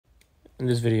In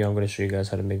this video, I'm going to show you guys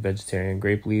how to make vegetarian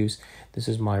grape leaves. This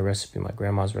is my recipe, my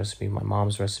grandma's recipe, my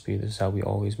mom's recipe. This is how we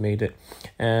always made it,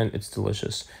 and it's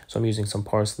delicious. So I'm using some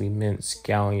parsley, mint,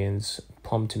 scallions,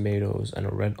 plum tomatoes, and a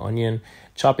red onion,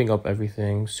 chopping up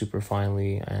everything super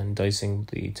finely and dicing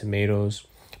the tomatoes,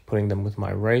 putting them with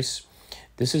my rice.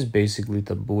 This is basically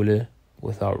the bushel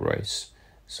without rice.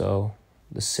 So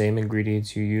the same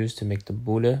ingredients you use to make the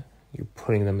bushel, you're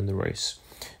putting them in the rice.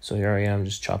 So here I am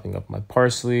just chopping up my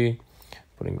parsley,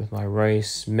 putting with my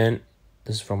rice, mint.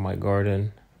 This is from my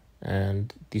garden,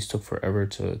 and these took forever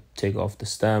to take off the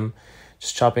stem.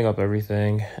 Just chopping up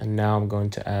everything, and now I'm going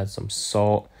to add some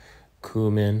salt,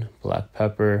 cumin, black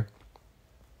pepper,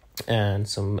 and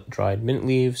some dried mint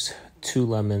leaves, 2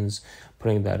 lemons,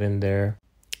 putting that in there.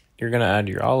 You're going to add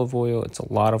your olive oil. It's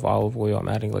a lot of olive oil. I'm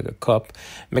adding like a cup.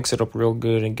 Mix it up real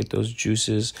good and get those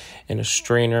juices in a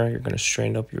strainer. You're going to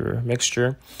strain up your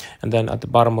mixture. And then at the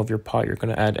bottom of your pot, you're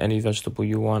going to add any vegetable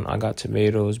you want. I got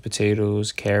tomatoes,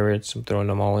 potatoes, carrots. I'm throwing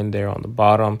them all in there on the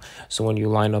bottom. So when you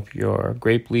line up your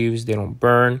grape leaves, they don't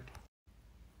burn.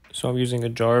 So I'm using a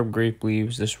jar of grape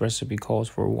leaves. This recipe calls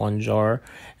for 1 jar,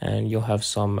 and you'll have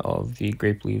some of the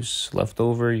grape leaves left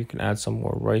over. You can add some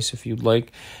more rice if you'd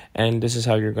like. And this is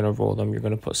how you're going to roll them. You're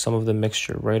going to put some of the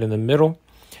mixture right in the middle,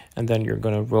 and then you're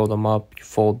going to roll them up. You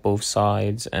fold both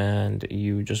sides, and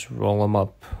you just roll them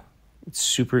up. It's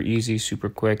super easy, super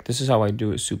quick. This is how I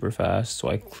do it super fast. So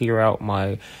I clear out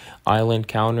my island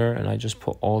counter, and I just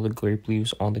put all the grape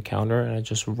leaves on the counter, and I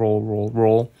just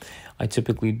roll. I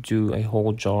typically do a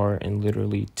whole jar in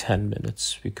literally 10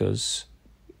 minutes because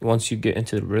once you get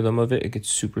into the rhythm of it, it gets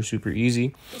super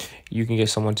easy. You can get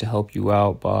someone to help you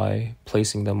out by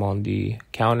placing them on the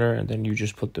counter, and then you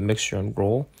just put the mixture and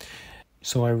roll.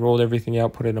 So I rolled everything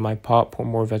out, put it in my pot, put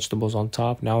more vegetables on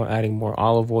top. Now I'm adding more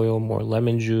olive oil, more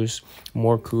lemon juice,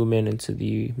 more cumin into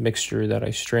the mixture that I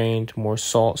strained, more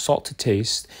salt to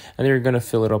taste. And then you're going to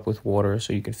fill it up with water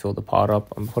so you can fill the pot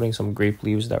up. I'm putting some grape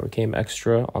leaves that came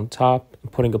extra on top. I'm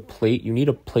putting a plate. You need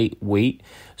a plate weight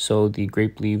so the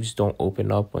grape leaves don't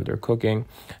open up when they're cooking.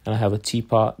 And I have a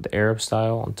teapot, the Arab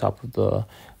style, on top of the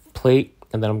plate.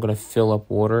 And then I'm going to fill up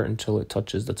water until it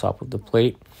touches the top of the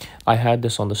plate. I had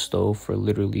this on the stove for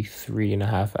literally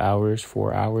 3.5 hours,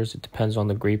 4 hours. It depends on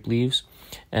the grape leaves.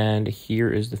 And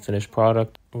here is the finished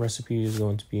product. The recipe is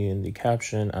going to be in the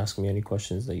caption. Ask me any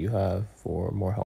questions that you have for more help.